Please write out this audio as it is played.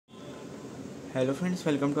Hello friends,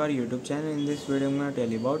 welcome to our YouTube channel. In this video I'm going to tell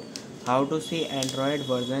you about how to see Android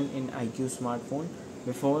version in IQOO smartphone.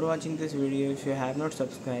 Before watching this video, if you have not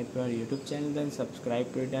subscribed to our YouTube channel, then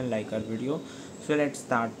subscribe to it and like our video. So let's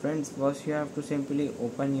start friends. First you have to simply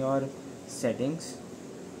open your settings.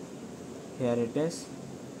 Here it is.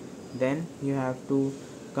 Then you have to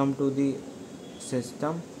come to the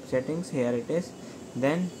system settings. Here it is.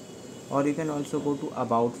 Then or you can also go to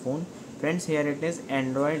about phone. Friends, here it is.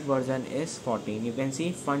 Android version is 14. You can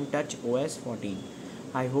see Fun Touch OS 14.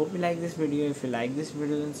 I hope you like this video. If you like this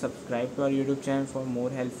video, then subscribe to our YouTube channel for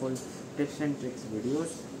more helpful tips and tricks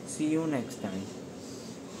videos. See you next time.